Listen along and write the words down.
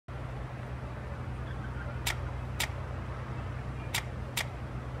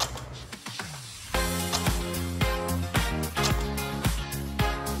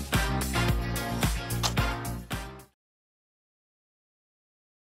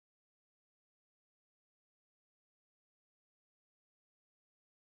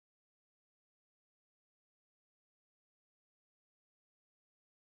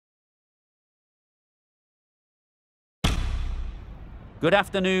Good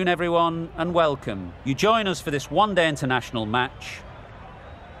afternoon, everyone, and welcome. You join us for this one-day international match.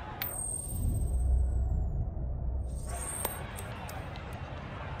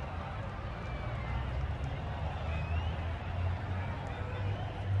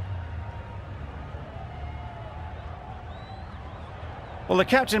 Well, the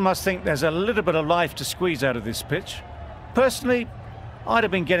captain must think there's a little bit of life to squeeze out of this pitch. Personally, I'd have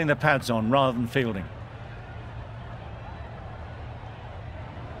been getting the pads on rather than fielding.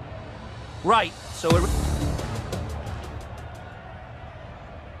 Right, so we're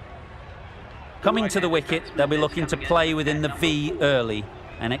coming to the wicket. They'll be looking to play within the V early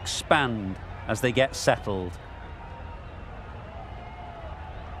and expand as they get settled.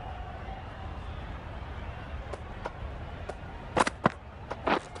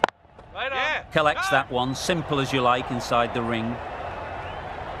 Collects that one, simple as you like, inside the ring.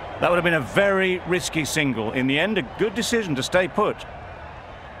 That would have been a very risky single. In the end, a good decision to stay put.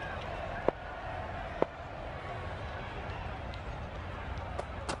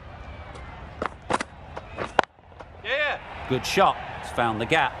 Good shot. It's found the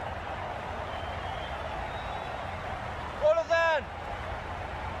gap.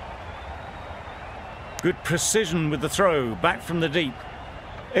 Good precision with the throw, back from the deep.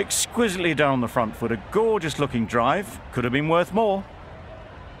 Exquisitely down the front foot, a gorgeous looking drive. Could have been worth more.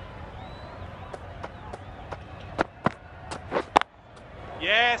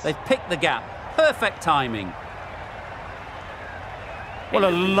 Yes. They've picked the gap. Perfect timing. Well, a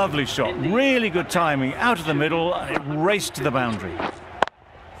lovely shot. Really good timing. Out of the middle, and it raced to the boundary.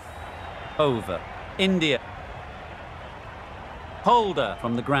 Over. India. Holder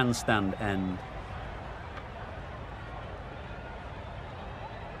from the grandstand end.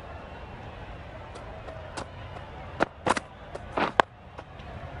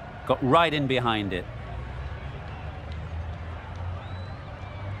 Got right in behind it.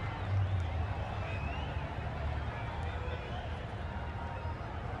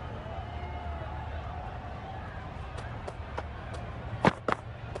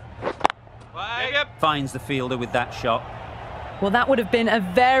 Finds the fielder with that shot. Well, that would have been a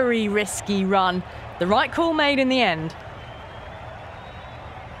very risky run. The right call made in the end.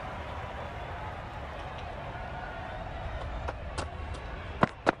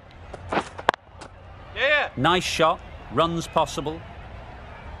 Nice shot. Runs possible.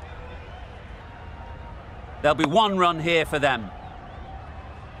 There'll be one run here for them.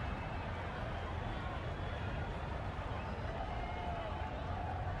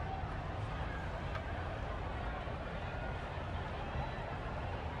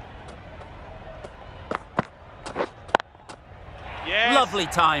 Lovely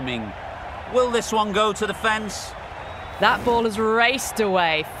timing. Will this one go to the fence? That ball has raced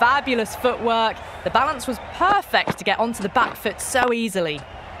away. Fabulous footwork. The balance was perfect to get onto the back foot so easily.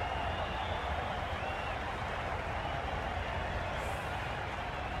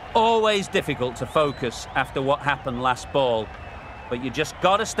 Always difficult to focus after what happened last ball, but you just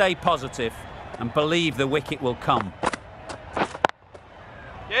got to stay positive and believe the wicket will come.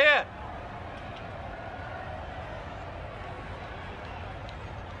 Yeah.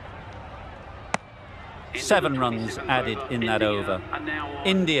 7 runs added in that over.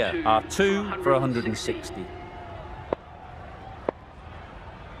 India are 2 for 160.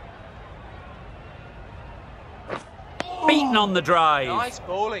 Beaten on the drive. Nice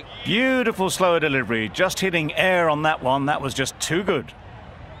bowling. Beautiful slower delivery. Just hitting air on that one. That was just too good.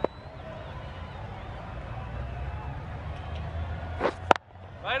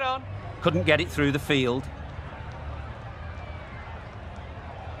 Right on. Couldn't get it through the field.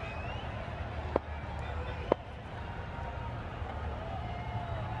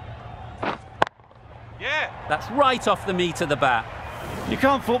 That's right off the meat of the bat. You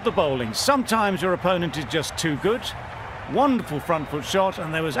can't fault the bowling. Sometimes your opponent is just too good. Wonderful front foot shot,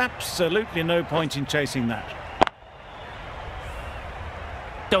 and there was absolutely no point in chasing that.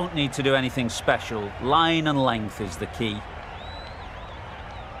 Don't need to do anything special. Line and length is the key.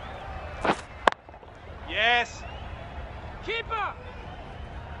 Yes. Keeper.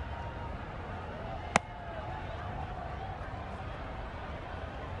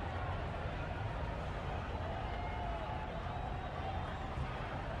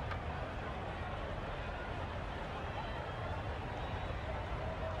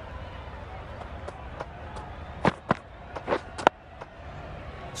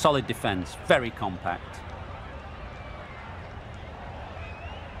 Solid defence, very compact.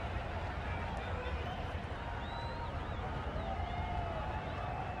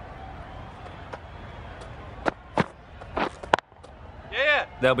 Yeah.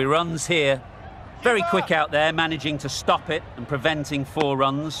 There'll be runs here. Very quick out there, managing to stop it and preventing 4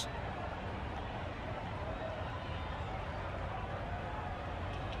 runs.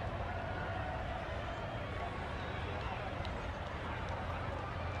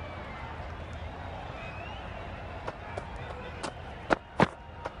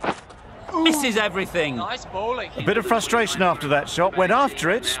 Misses everything. Nice bowling. A bit of frustration after that shot. Went after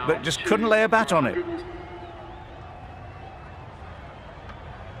it, but just couldn't lay a bat on it.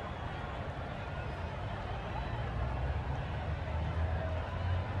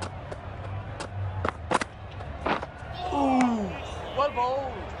 Well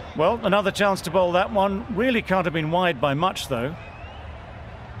bowled. Well, another chance to bowl that one. Really can't have been wide by much, though.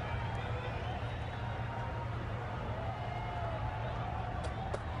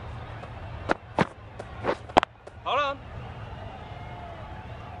 Hold on.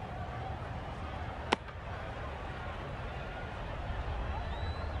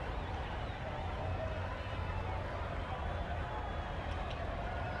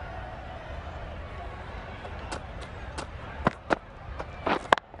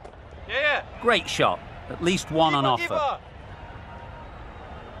 Yeah. Great shot. At least one on offer. Keeper.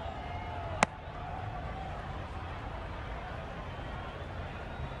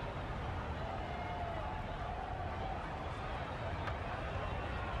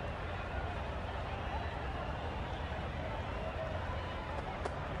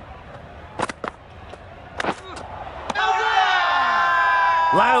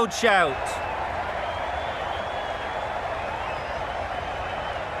 Loud shout.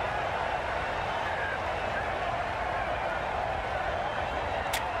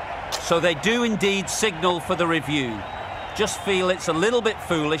 So they do indeed signal for the review. Just feel it's a little bit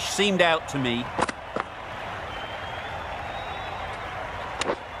foolish, seemed out to me.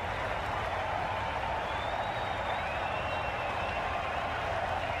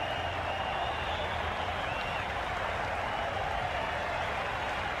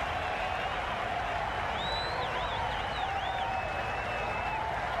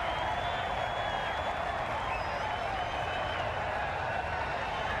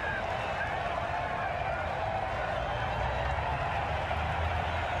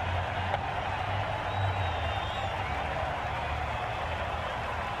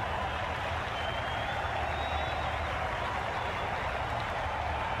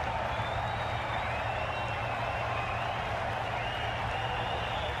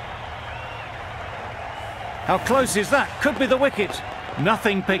 How close is that? Could be the wicket.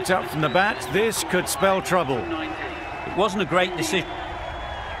 Nothing picked up from the bat. This could spell trouble. It wasn't a great decision.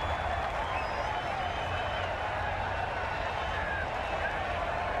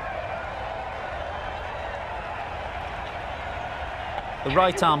 The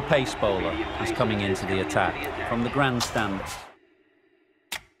right-arm pace bowler is coming into the attack from the grandstand.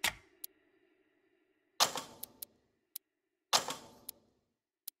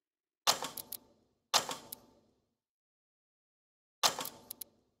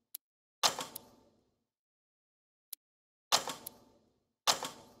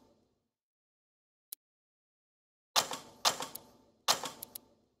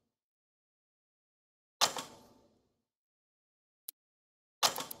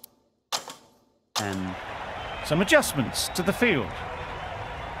 And some adjustments to the field.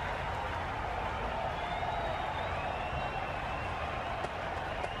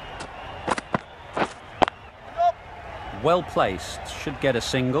 well placed, should get a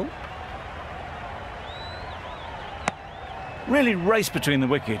single. Really raced between the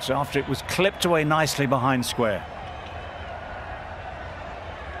wickets after it was clipped away nicely behind square.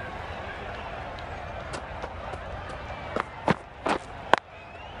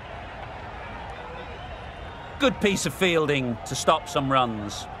 Good piece of fielding to stop some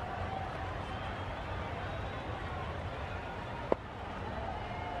runs.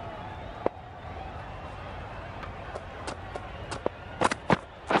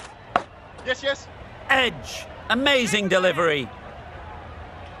 Yes, yes. Edge. Amazing delivery.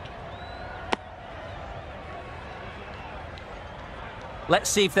 Let's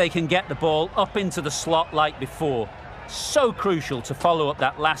see if they can get the ball up into the slot like before. So crucial to follow up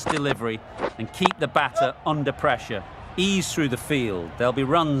that last delivery and keep the batter under pressure. Ease through the field. There'll be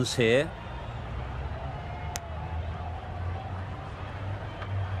runs here.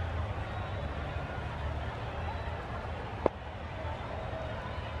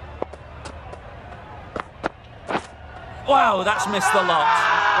 Wow, that's missed the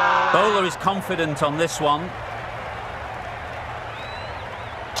lot. Bowler is confident on this one.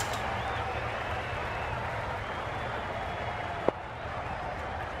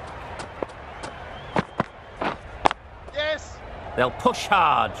 Yes. They'll push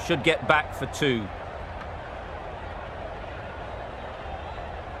hard, should get back for 2.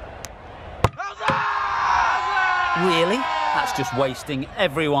 Really? That's just wasting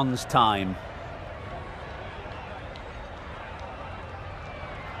everyone's time.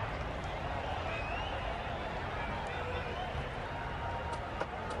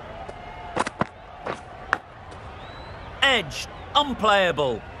 Edge,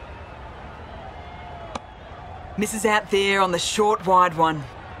 unplayable. Misses out there on the short, wide one.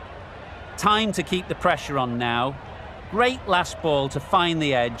 Time to keep the pressure on now. Great last ball to find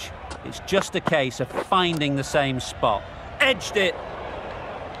the edge. It's just a case of finding the same spot. Edged it.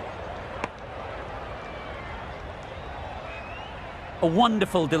 A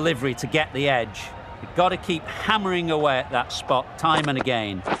wonderful delivery to get the edge. You've got to keep hammering away at that spot time and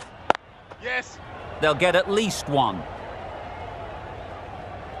again. Yes. They'll get at least 1.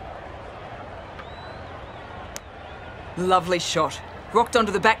 Lovely shot. Rocked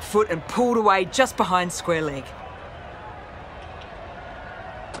onto the back foot and pulled away just behind square leg.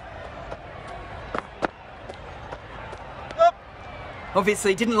 Up.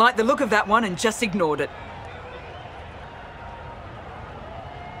 Obviously didn't like the look of that one and just ignored it.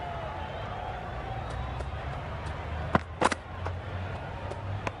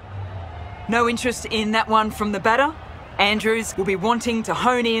 No interest in that one from the batter. Andrews will be wanting to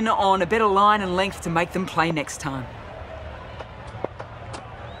hone in on a better line and length to make them play next time.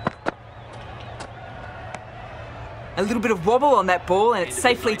 A little bit of wobble on that ball and it's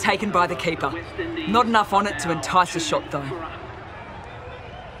safely taken by the keeper. Not enough on it to entice a shot though.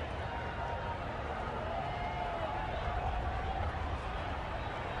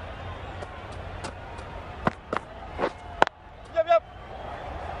 Yep.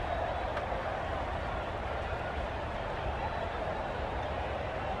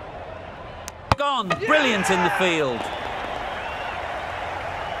 Gone. Brilliant in the field.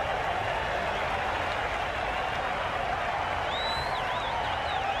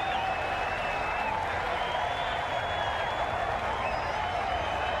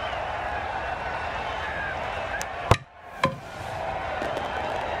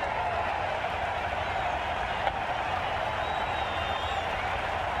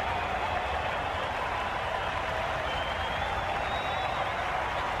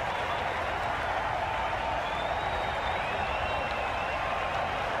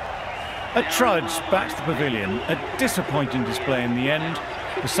 A trudge back to the pavilion, a disappointing display in the end.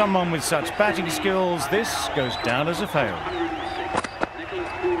 For someone with such batting skills, this goes down as a fail.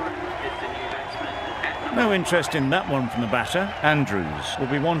 No interest in that one from the batter. Andrews will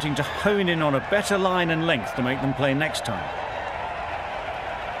be wanting to hone in on a better line and length to make them play next time.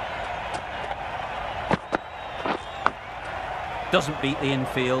 Doesn't beat the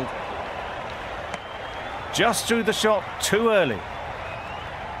infield. Just threw the shot too early.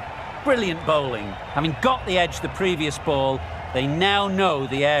 Brilliant bowling. Having got the edge the previous ball, they now know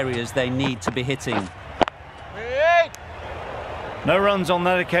the areas they need to be hitting. Wait. No runs on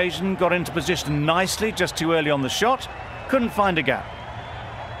that occasion, got into position nicely, just too early on the shot. Couldn't find a gap.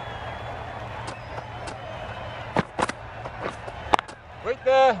 Wait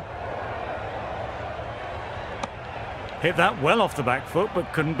there. Hit that well off the back foot,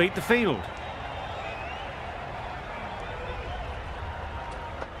 but couldn't beat the field.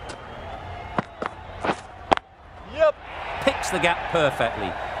 Yep. Picks the gap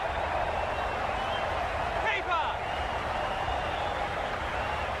perfectly.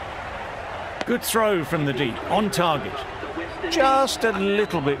 Good throw from the deep, on target. Just a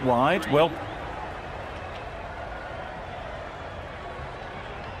little bit wide. Well,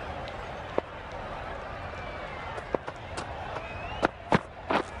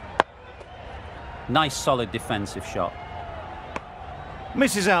 Nice solid defensive shot.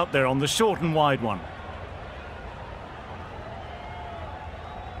 misses out there on the short and wide one.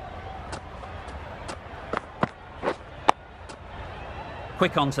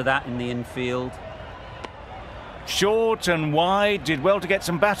 Quick onto that in the infield. Short and wide, did well to get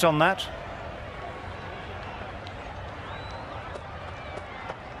some bat on that.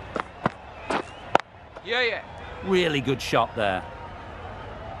 Yeah. Really good shot there.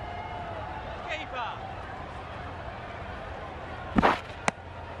 Keeper.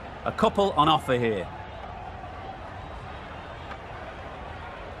 A couple on offer here.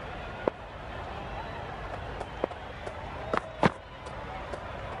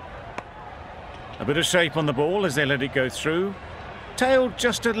 A bit of shape on the ball as they let it go through. Tailed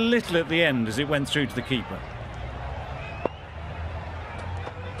just a little at the end as it went through to the keeper.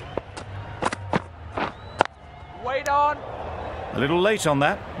 Wait on. A little late on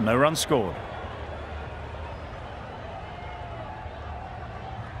that, no run scored.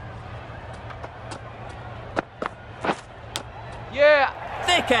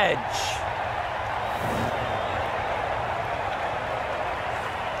 stick edge.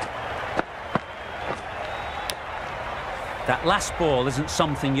 That last ball isn't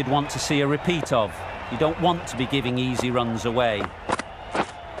something you'd want to see a repeat of. You don't want to be giving easy runs away.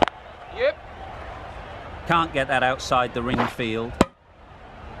 Yep. Can't get that outside the ring field.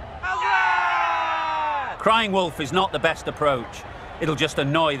 Outside! Crying wolf is not the best approach. It'll just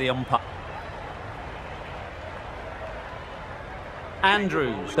annoy the umpire.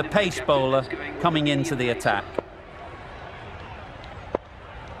 Andrews, the pace bowler, coming into the attack.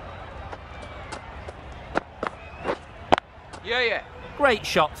 Yeah. Great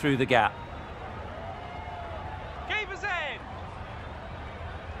shot through the gap. Keeper's in!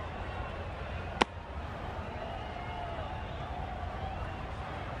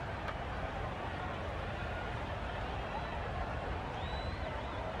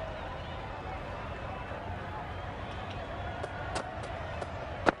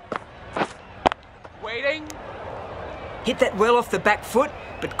 Waiting. Hit that well off the back foot,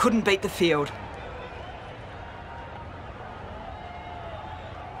 but couldn't beat the field.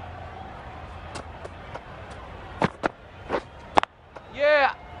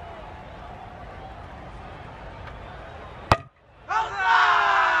 Yeah.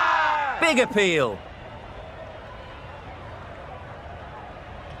 Outside! Big appeal.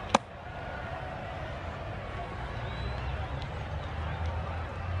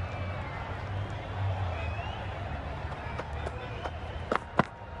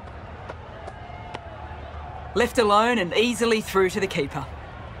 Left alone and easily through to the keeper.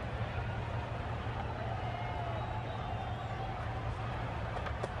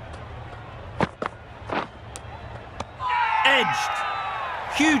 Edged.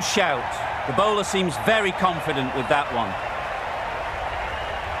 Huge shout. The bowler seems very confident with that one.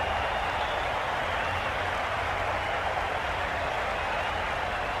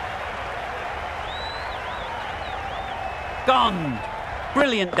 Gone.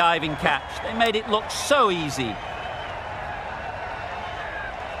 Brilliant diving catch. They made it look so easy.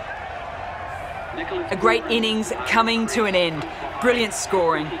 A great innings coming to an end. Brilliant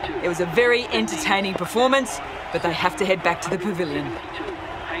scoring. It was a very entertaining performance, but they have to head back to the pavilion.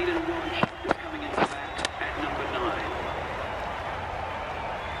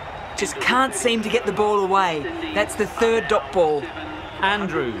 Just can't seem to get the ball away. That's the third dot ball.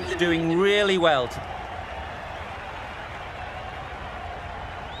 Andrews doing really well.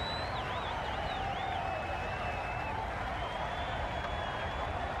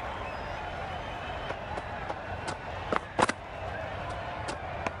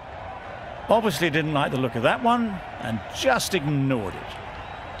 Obviously didn't like the look of that one and just ignored it.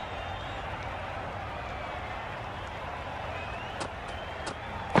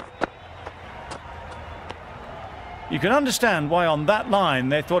 You can understand why on that line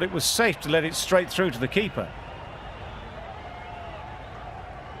they thought it was safe to let it straight through to the keeper.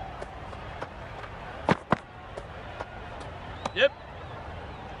 Yep.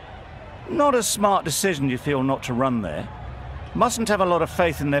 Not a smart decision, you feel, not to run there. Mustn't have a lot of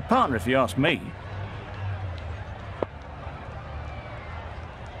faith in their partner, if you ask me.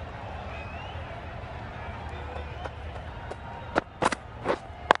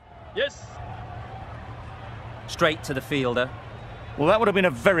 Yes. Straight to the fielder. Well, that would have been a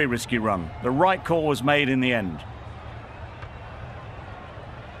very risky run. The right call was made in the end.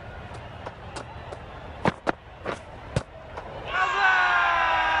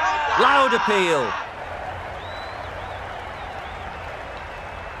 Loud appeal.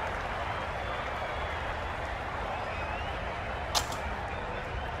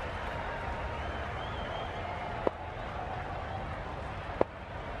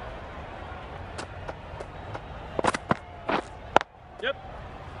 Yep.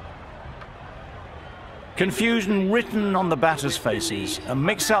 Confusion written on the batters' faces. A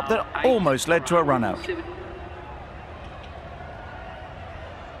mix-up that almost led to a run-out.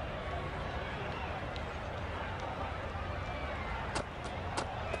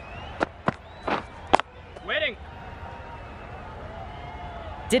 Waiting.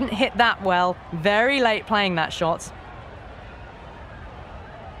 Didn't hit that well. Very late playing that shot.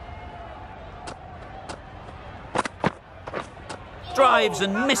 Drives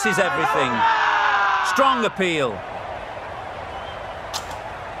and misses everything. Strong appeal.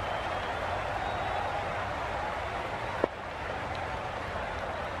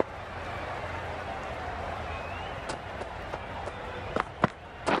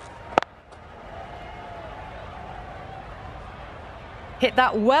 Hit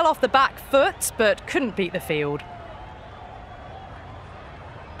that well off the back foot, but couldn't beat the field.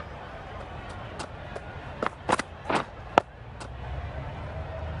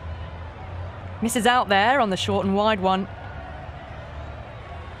 Misses out there on the short and wide one.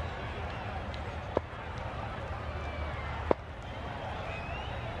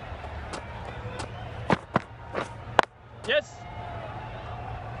 Yes.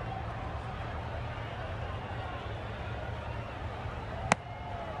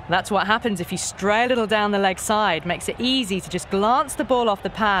 That's what happens if you stray a little down the leg side. Makes it easy to just glance the ball off the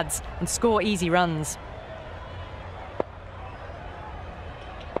pads and score easy runs.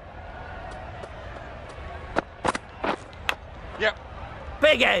 Yep.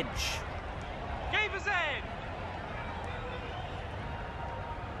 Big edge. Gave us in.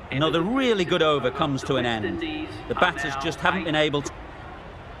 Another really good over comes to an end. The batters just haven't been able to...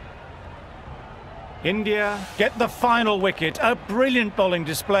 India get the final wicket. A brilliant bowling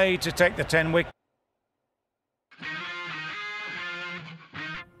display to take the 10 wicket.